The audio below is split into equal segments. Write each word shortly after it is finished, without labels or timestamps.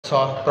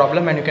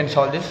problem and you can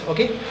solve this.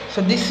 Okay,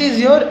 so this is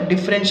your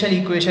differential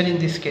equation in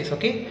this case.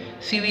 Okay,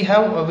 see, we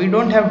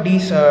don't have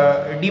these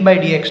d by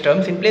dx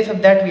terms. In place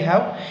of that we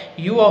have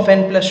u of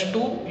n plus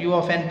 2, u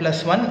of n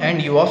plus 1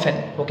 and u of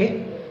n.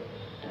 Okay,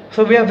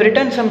 so we have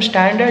written some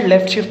standard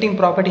left shifting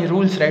property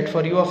rules, right,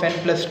 for u of n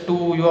plus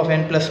 2, u of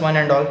n plus 1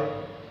 and all,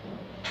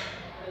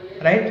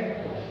 right?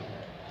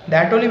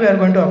 That only we are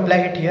going to apply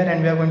it here,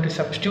 and we are going to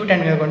substitute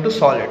and we are going to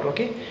solve it.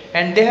 Okay,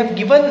 and they have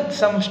given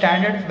some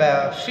standard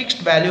fixed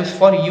values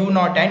for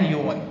u0 and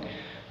u1,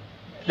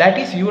 that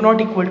is u0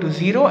 equal to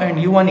 0 and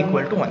u1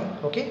 equal to 1.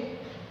 Okay,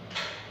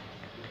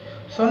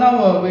 so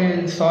now we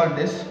will solve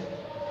this.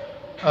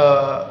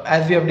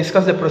 As we have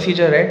discussed the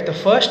procedure, right, the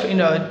first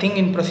thing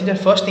in procedure,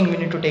 first thing we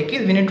need to take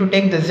is we need to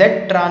take the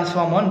z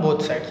transform on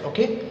both sides.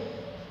 Okay,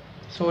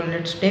 so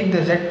let's take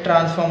the z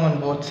transform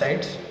on both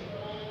sides.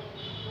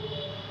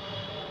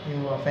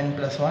 U of n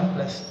plus 1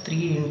 plus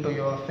 3 into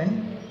u of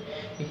n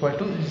equal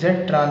to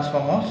z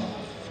transform of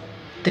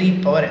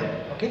 3 power n.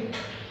 Okay,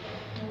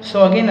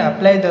 so again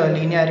apply the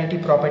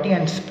linearity property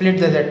and split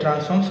the z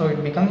transform, so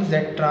it becomes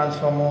z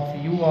transform of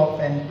u of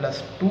n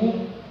plus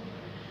 2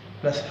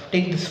 plus,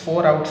 take this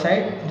 4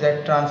 outside,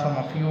 z transform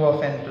of u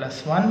of n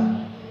plus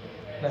 1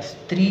 plus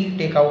 3,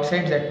 take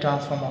outside, z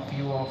transform of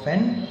u of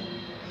n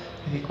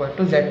is equal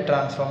to z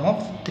transform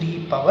of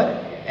 3 power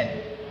n.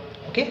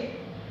 Okay,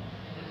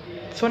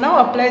 so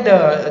now apply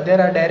there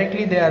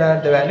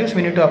are the values,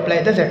 we need to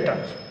apply the z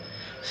transform.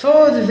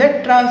 So the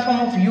z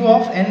transform of u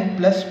of n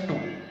plus 2,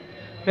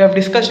 we have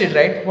discussed it,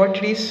 right? What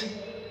it is?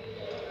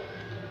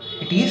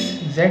 It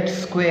is z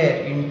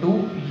square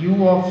into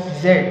u of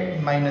z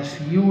minus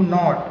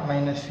u0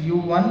 minus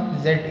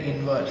u1 z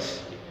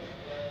inverse,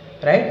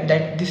 right?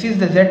 That this is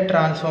the z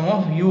transform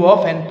of u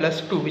of n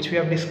plus 2, which we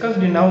have discussed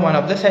in now one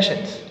of the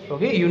sessions.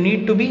 Okay, you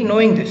need to be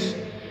knowing this.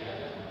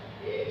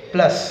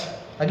 Plus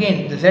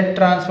again the z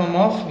transform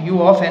of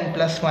u of n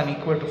plus 1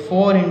 equal to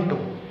 4 into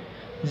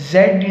z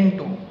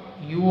into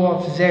u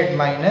of z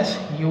minus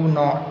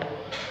u0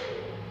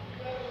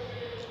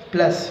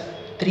 plus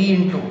 3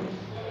 into,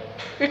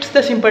 it's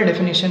the simple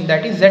definition,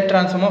 that is z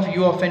transform of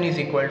u of n is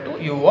equal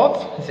to u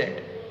of z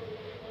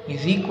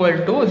is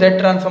equal to z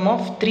transform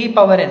of 3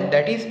 power n,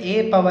 that is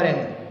a power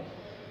n,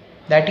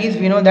 that is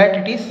we know that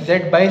it is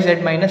z by z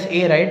minus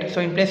a, right?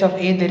 So in place of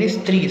a there is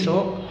 3,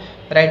 so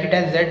write it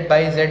as z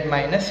by z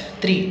minus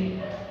 3.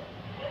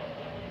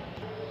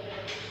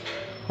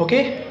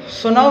 Okay,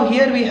 so now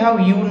here we have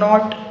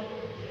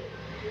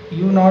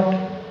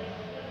u0,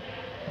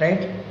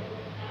 right,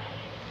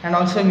 and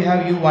also we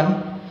have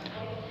u1,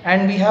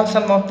 and we have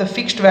some of the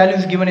fixed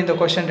values given in the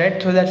question,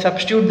 right? So that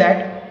substitute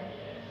that,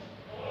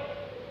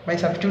 by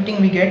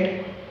substituting we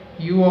get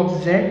u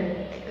of z,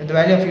 the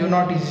value of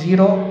u0 is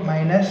 0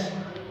 minus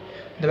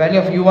the value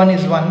of u1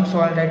 is 1, so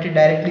I'll write it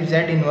directly z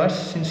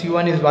inverse since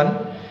u1 is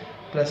 1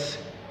 plus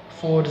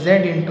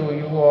 4z into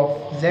u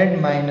of z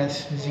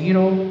minus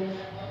 0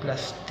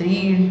 plus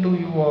 3 into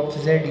u of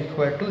z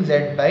equal to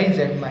z by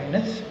z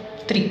minus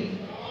 3.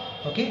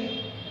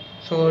 Okay,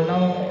 so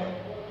now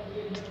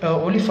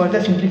only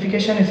further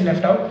simplification is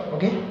left out.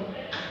 Okay,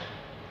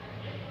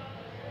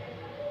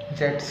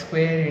 z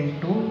square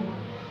into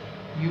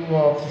u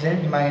of z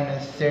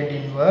minus z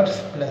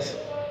inverse plus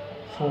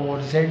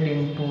 4z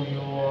into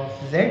u of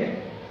z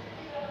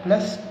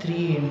plus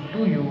 3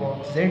 into u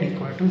of z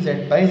equal to z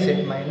by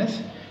z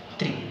minus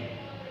 3.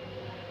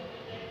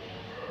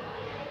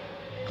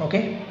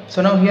 Okay,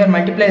 so now here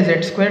multiply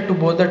z square to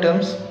both the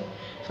terms,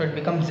 so it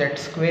becomes z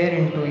square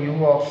into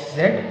u of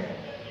z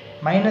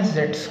minus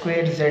z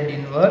square z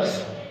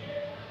inverse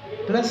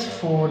plus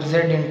 4z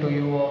into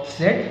u of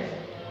z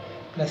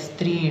plus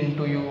 3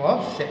 into u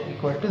of z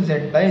equal to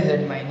z by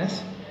z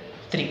minus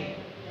 3.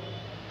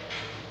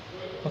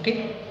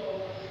 Okay,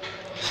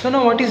 so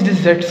now what is this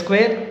z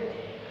square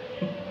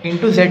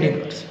into z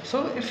inverse?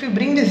 So if you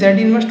bring the z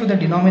inverse to the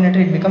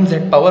denominator, it becomes z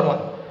power 1,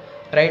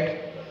 right?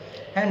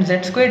 And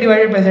z square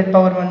divided by z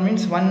power 1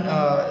 means z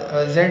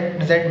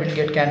will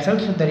get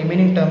cancelled, so the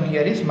remaining term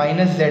here is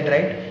minus z,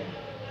 right?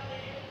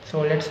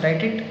 So let's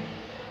write it,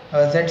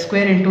 z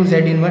square into z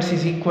inverse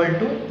is equal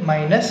to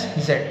minus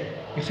z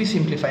if we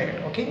simplify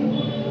it. Okay,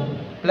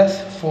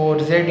 plus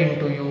 4z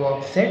into u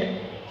of z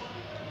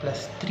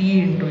plus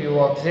 3 into u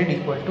of z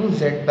equal to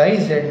z by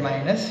z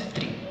minus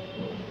 3.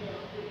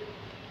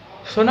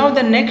 So now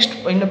the next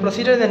in the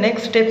procedure, the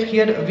next step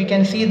here we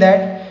can see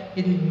that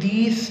in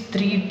these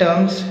three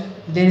terms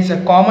there is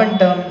a common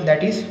term,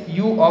 that is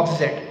u of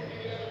z.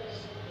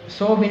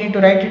 So we need to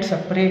write it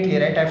separately,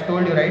 right? I've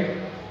told you, right?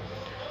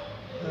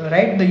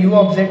 Write the u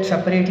of z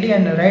separately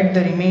and write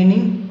the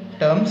remaining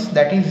terms,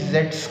 that is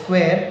z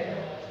square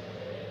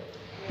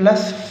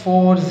plus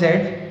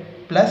 4z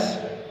plus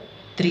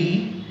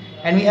 3,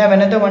 and we have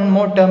another one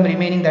more term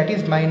remaining, that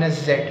is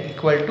minus z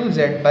equal to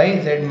z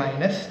by z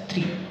minus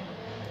 3,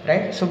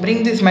 right? So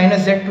bring this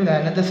minus z to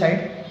the another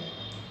side.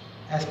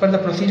 As per the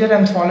procedure I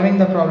am solving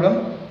the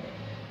problem.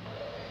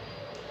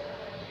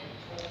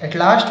 At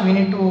last we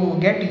need to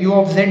get u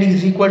of z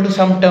is equal to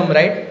some term,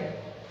 right?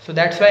 So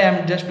that's why I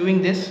am just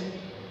doing this.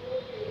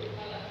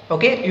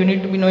 Okay, you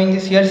need to be knowing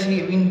this. Here, see,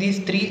 in these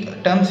three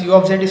terms u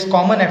of z is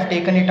common. I have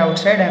taken it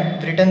outside. I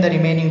have written the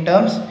remaining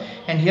terms,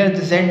 and here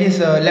the z is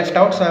left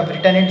out, so I have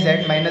written it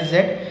z minus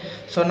z.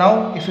 So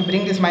now if you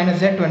bring this minus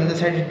z to another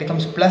side, it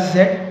becomes plus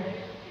z.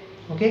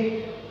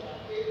 Okay,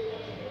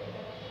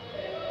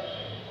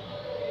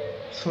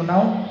 so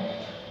now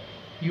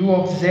u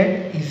of z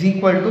is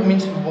equal to,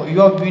 means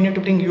we need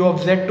to bring u of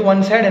z to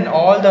one side and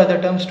all the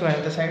other terms to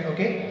another side.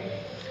 Okay,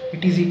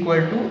 it is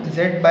equal to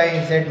z by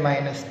z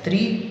minus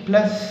 3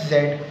 plus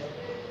z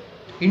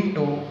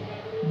into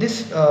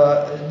this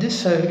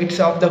it's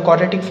of the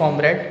quadratic form,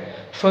 right?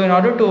 So in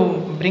order to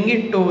bring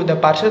it to the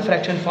partial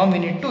fraction form, we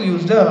need to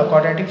use the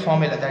quadratic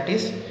formula, that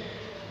is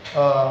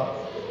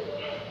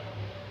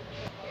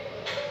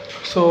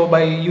so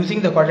by using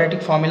the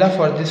quadratic formula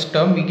for this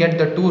term, we get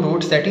the two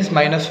roots, that is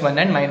minus 1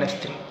 and minus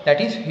 3. That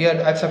is, here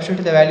I have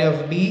substituted the value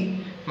of b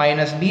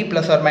minus b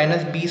plus or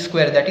minus b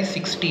square, that is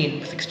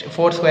 16.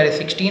 4 square is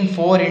 16,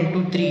 4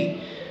 into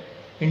 3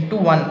 into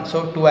 1,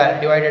 so 12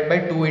 divided by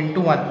 2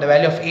 into 1. The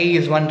value of a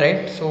is 1,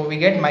 right? So we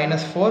get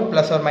minus 4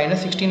 plus or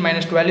minus 16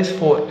 minus 12 is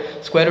 4.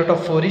 Square root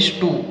of 4 is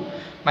 2.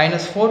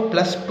 Minus 4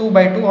 plus 2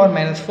 by 2 or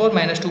minus 4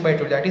 minus 2 by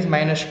 2, that is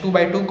minus 2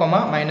 by 2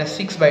 comma minus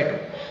 6 by 2.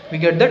 We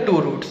get the two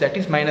roots, that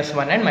is minus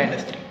 1 and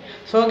minus 3.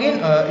 So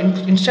again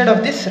instead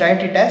of this,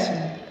 write it as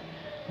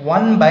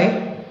 1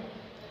 by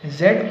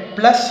z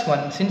plus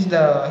 1, since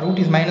the root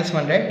is minus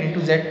 1, right,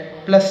 into z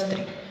plus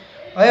 3.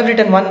 I have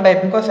written 1 by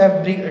because I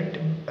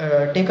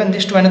have taken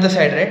this to another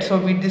side, right? So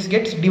this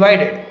gets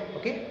divided.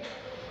 Okay,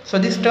 so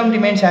this term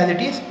remains as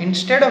it is.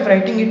 Instead of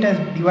writing it as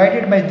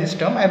divided by this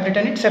term, I have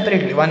written it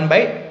separately, 1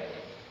 by.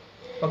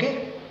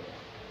 Okay,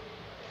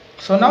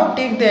 so now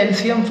take the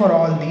LCM for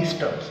all these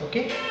terms.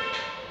 Okay,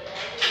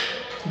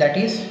 that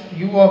is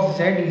u of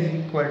z is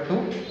equal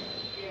to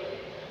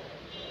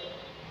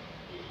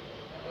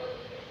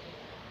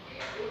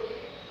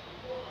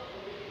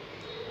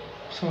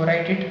so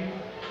write it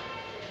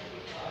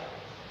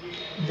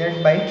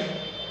z by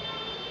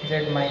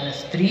z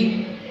minus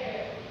 3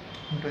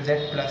 into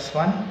z plus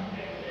 1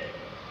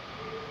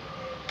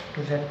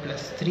 to z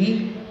plus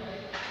 3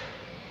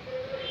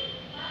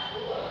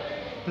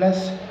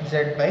 plus z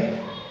by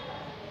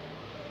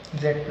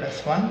z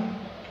plus 1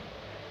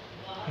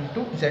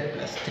 into z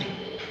plus 3.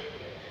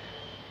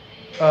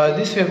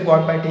 This we have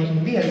got by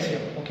taking the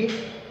LCM. Okay,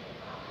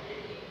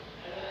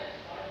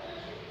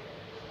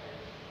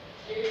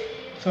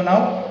 so now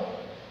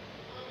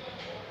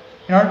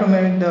in order to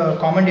make the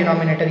common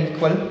denominator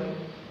equal,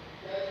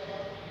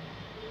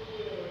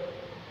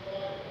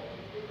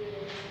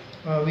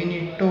 we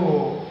need to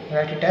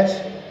write it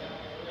as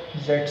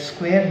z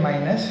square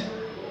minus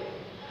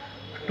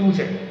 2z,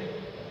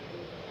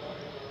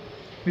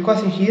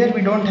 because here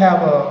we don't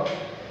have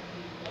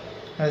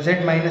a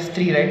z minus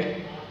 3, right?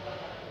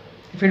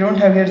 If we don't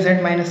have here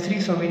z minus 3,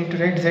 so we need to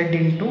write z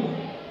into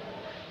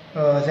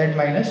z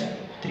minus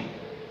 3.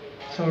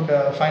 So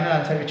the final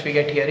answer which we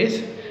get here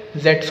is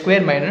z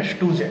square minus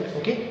 2z.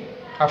 Okay,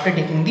 after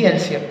taking the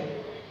LCM.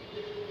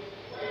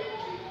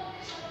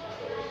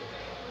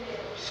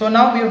 So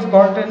now we have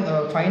gotten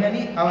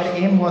finally our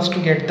aim was to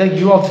get the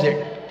u of z.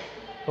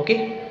 Okay,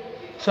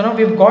 so now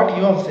we have got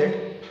u of z.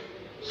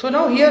 So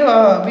now here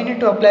we need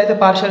to apply the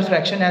partial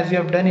fraction as we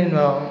have done in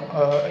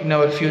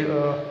our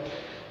few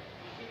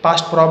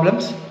past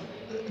problems.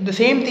 The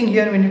same thing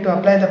here, we need to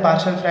apply the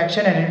partial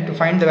fraction and need to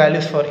find the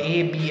values for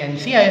a, b and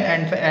c,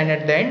 and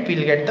at the end we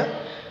will get the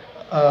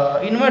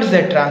inverse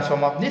z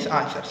transform of this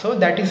answer. So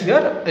that is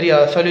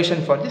your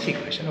solution for this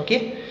equation.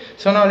 Okay,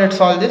 so now let's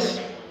solve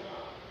this.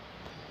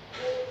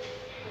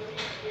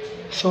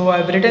 So I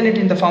have written it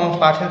in the form of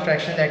partial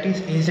fraction, that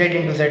is az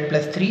into z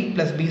plus 3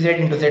 plus bz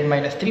into z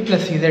minus 3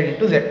 plus cz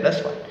into z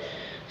plus 1.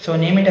 So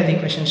name it as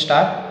equation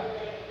star.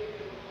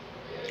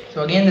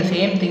 So again the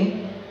same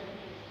thing,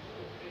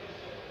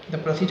 the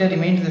procedure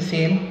remains the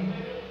same,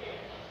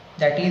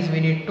 that is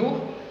we need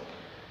to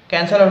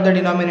cancel out the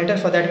denominator.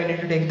 For that we need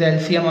to take the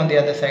LCM on the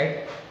other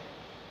side,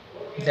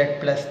 z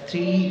plus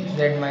 3,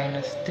 z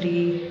minus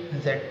 3,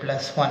 z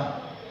plus 1.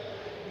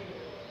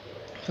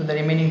 So the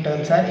remaining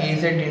terms are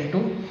az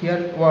into,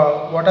 here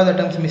what are the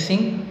terms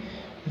missing,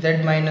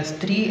 z minus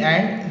 3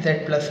 and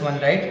z plus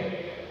 1, right,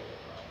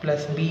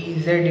 plus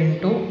bz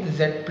into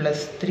z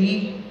plus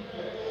 3,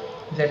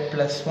 z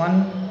plus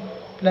 1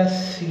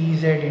 plus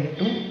cz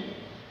into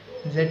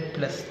z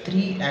plus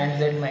 3 and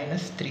z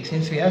minus 3,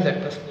 since we have z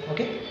plus 1.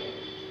 Okay,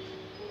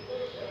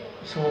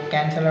 so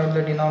cancel out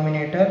the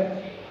denominator.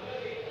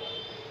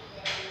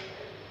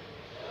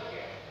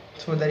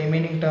 So the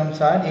remaining terms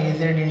are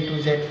az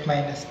into z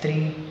minus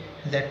 3,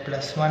 z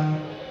plus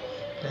 1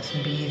 plus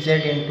bz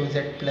into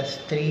z plus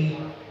 3,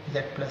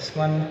 z plus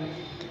 1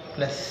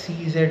 plus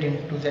cz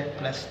into z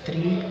plus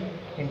 3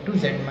 into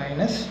z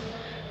minus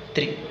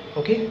 3.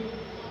 Okay,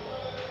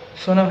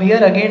 so now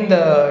here again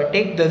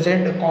take the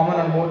z common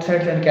on both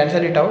sides and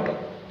cancel it out.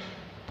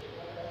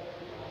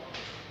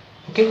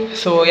 Okay,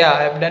 so yeah,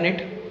 I have done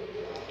it.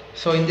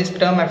 So in this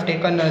term I have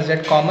taken z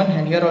common,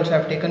 and here also I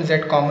have taken z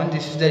common.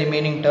 This is the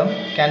remaining term.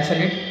 Cancel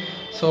it.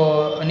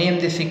 So name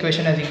this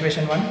equation as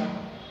equation 1.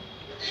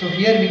 So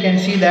here we can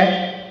see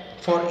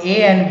that for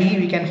A and B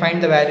we can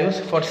find the values.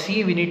 For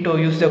C we need to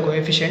use the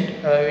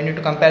coefficient, we need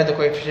to compare the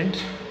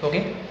coefficients.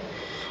 Okay.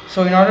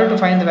 So in order to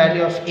find the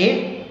value of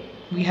A,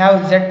 we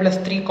have z plus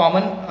 3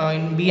 common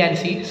in B and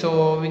C.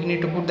 So we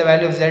need to put the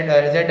value of z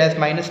as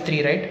minus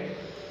 3, right?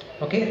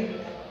 Okay.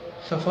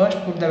 So first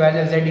put the value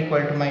of z equal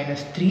to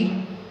minus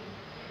 3.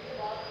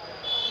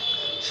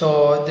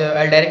 So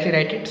I'll directly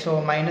write it.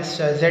 So minus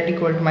z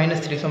equal to minus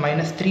 3. So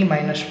minus 3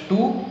 minus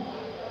 2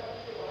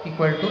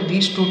 equal to,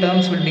 these two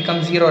terms will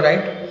become 0,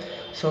 right?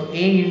 So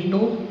A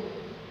into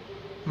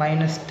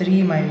minus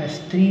 3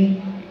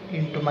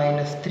 into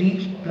minus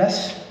 3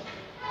 plus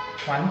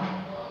 1.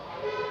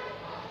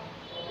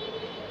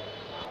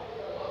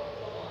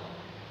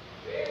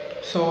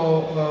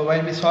 So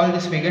while we solve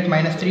this, we get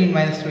minus 3 in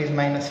minus 3 is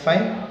minus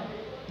 5.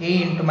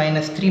 A into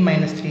minus 3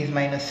 is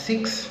minus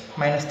 6.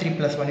 Minus 3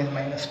 plus 1 is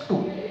minus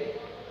 2.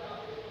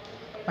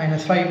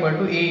 Minus 5 equal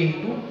to A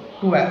into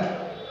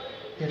 12.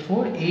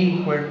 Therefore A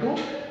equal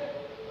to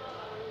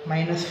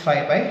minus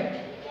 5 by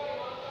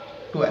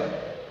 12.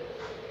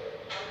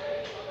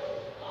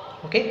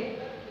 Okay.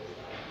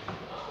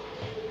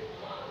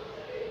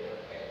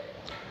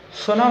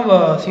 So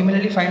now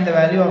similarly find the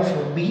value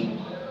of B.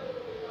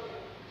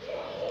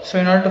 So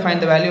in order to find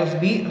the value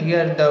of B,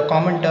 here the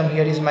common term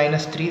here is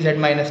minus 3, z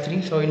minus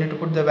 3. So you need to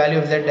put the value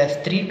of z as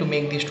 3 to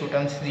make these two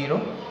terms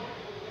 0.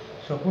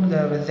 So put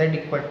the z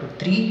equal to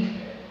 3.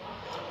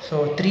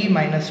 So 3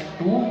 minus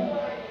 2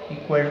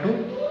 equal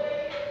to,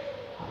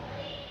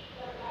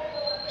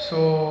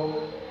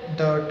 so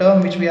the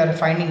term which we are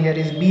finding here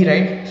is B,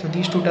 right? So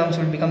these two terms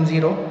will become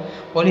 0.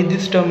 Only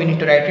this term we need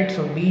to write it.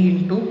 So B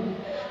into,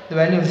 the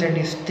value of z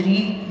is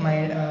 3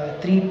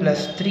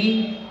 plus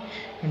 3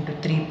 into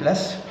 3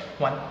 plus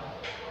 1.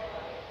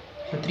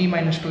 So 3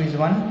 minus 2 is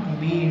 1.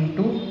 B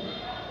into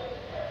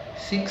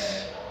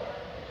 6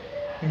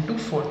 into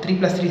 4. 3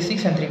 plus 3 is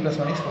 6 and 3 plus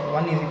 1 is 4.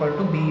 1 is equal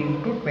to B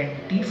into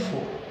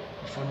 24.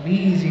 So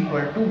B is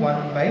equal to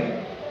 1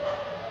 by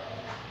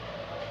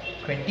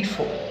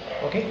 24.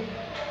 Okay.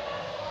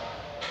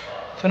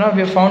 So now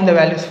we have found the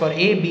values for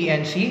A, B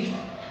and C.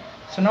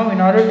 So now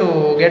in order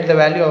to get the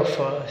value of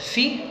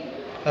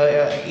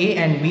A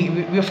and B,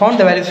 we have found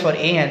the values for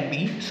A and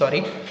B,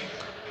 sorry.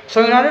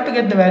 So in order to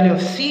get the value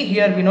of C,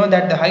 here we know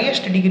that the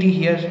highest degree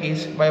here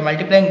is, by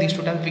multiplying these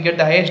two terms we get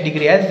the highest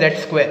degree as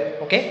z square.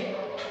 Okay.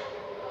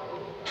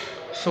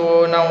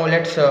 So now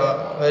let's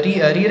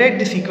rewrite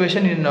this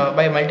equation in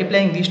by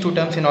multiplying these two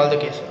terms in all the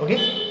cases. Okay.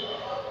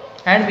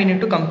 And we need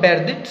to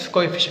compare this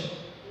coefficient.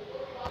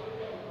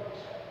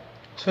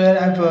 So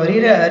I've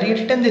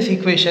rewritten this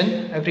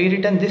equation.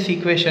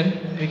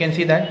 We can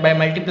see that by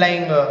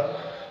multiplying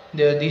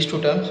these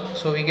two terms,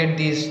 so we get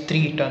these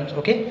three terms.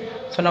 Okay.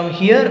 So now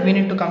here we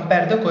need to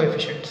compare the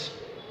coefficients.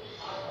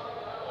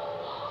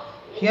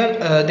 Here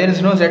there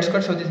is no z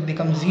square, so this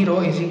becomes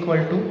 0 is equal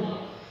to.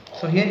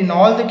 So here in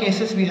all the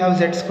cases we have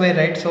z square,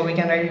 right? So we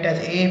can write it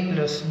as A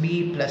plus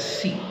B plus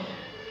C.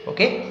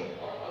 Okay.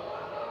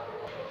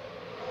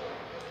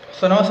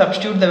 So now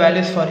substitute the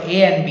values for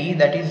A and B,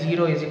 that is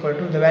 0 is equal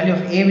to, the value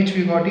of A which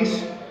we got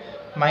is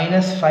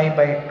minus 5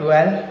 by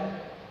 12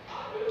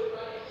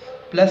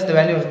 plus the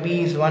value of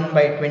B is 1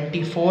 by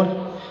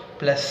 24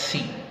 plus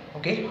C.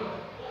 Okay.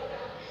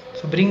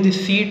 So bring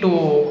this C to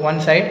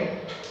one side.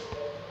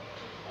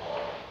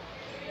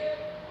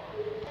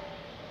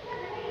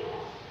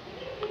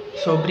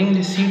 So bring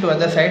this C to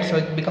other side, so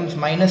it becomes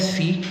minus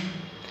C,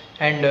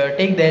 and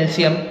take the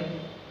LCM.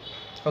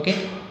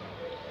 Okay.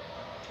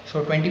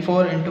 So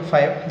 24 into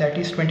 5, that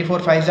is 24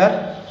 5s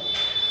are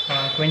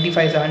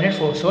 25 is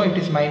 104, so it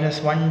is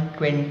minus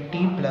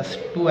 120 plus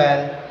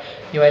 12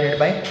 divided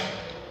by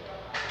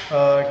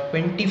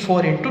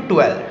 24 into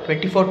 12.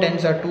 24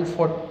 10s are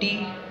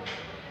 240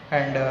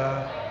 and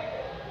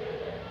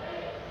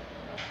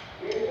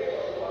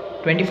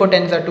 24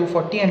 10s are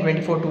 240 and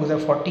 24 2s are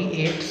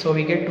 48. So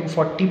we get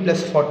 240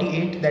 plus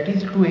 48, that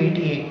is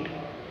 288.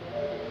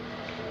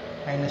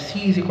 Minus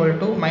C is equal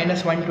to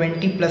minus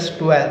 120 plus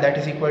 12, that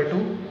is equal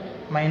to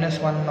minus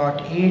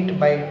 108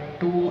 by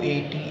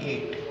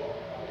 288.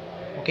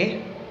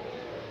 Okay.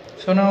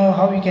 So now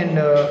how we can,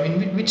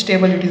 in which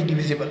table it is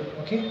divisible.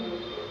 Okay.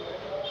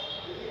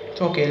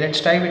 So okay, let's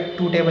try with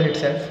 2 table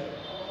itself.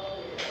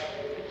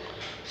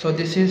 So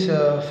this is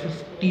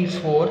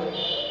 54,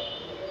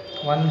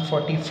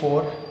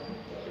 144,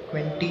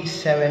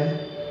 27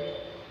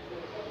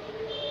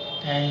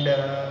 and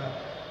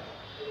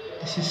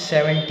this is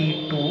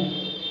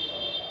 72.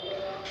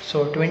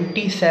 So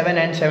 27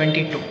 and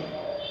 72.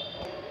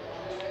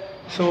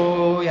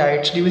 So yeah,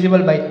 it's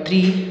divisible by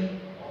 3.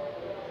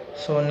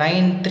 So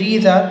 9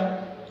 3s are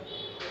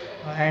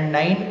and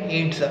 9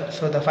 8s are.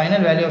 So the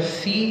final value of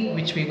C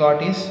which we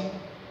got is,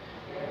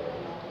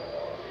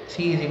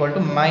 C is equal to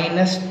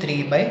minus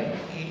 3 by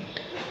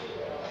 8.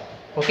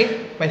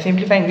 Okay, by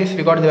simplifying this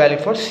we got the value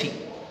for C.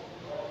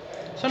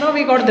 So now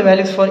we got the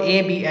values for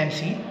A, B and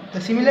C.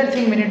 The similar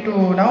thing we need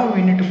to, now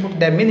we need to put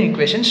them in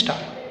equation star.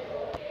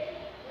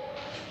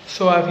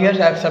 So here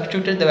I have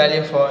substituted the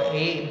value for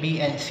a, b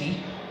and c.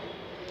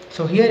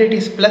 So here it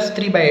is plus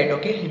 3 by 8,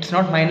 okay, it's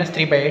not minus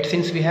 3 by 8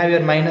 since we have your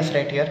minus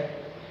right here.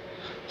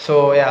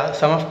 So yeah,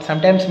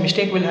 sometimes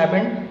mistake will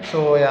happen,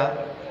 so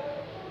yeah,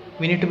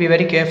 we need to be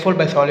very careful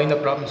by solving the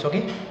problems,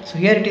 okay. So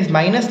here it is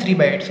minus 3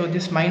 by 8, so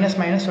this minus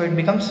minus, so it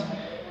becomes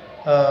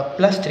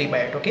plus 3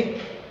 by 8,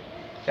 okay.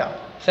 Yeah,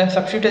 so I have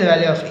substituted the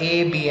value of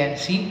a, b and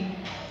c.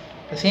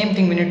 The same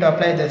thing we need to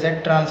apply the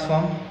z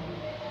transform,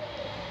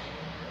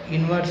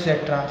 inverse z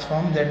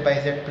transform, z by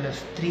z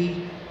plus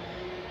 3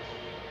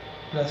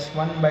 plus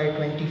 1 by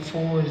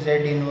 24 z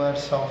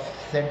inverse of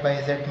z by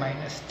z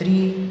minus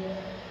 3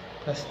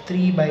 plus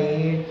 3 by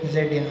 8 z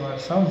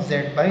inverse of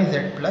z by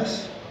z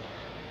plus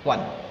 1,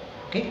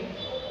 okay.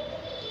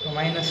 So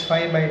minus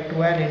 5 by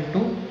 12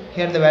 into,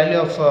 here the value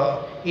of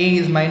a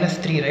is minus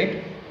 3,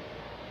 right,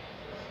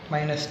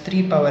 minus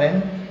 3 power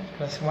n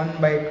plus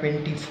 1 by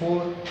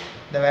 24,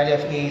 the value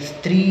of a is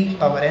 3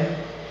 power n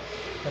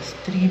plus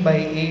 3 by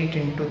 8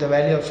 into the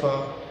value of a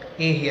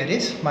here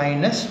is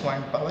minus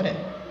 1 power n.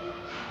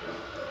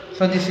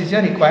 So this is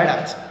your required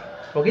answer,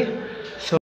 okay.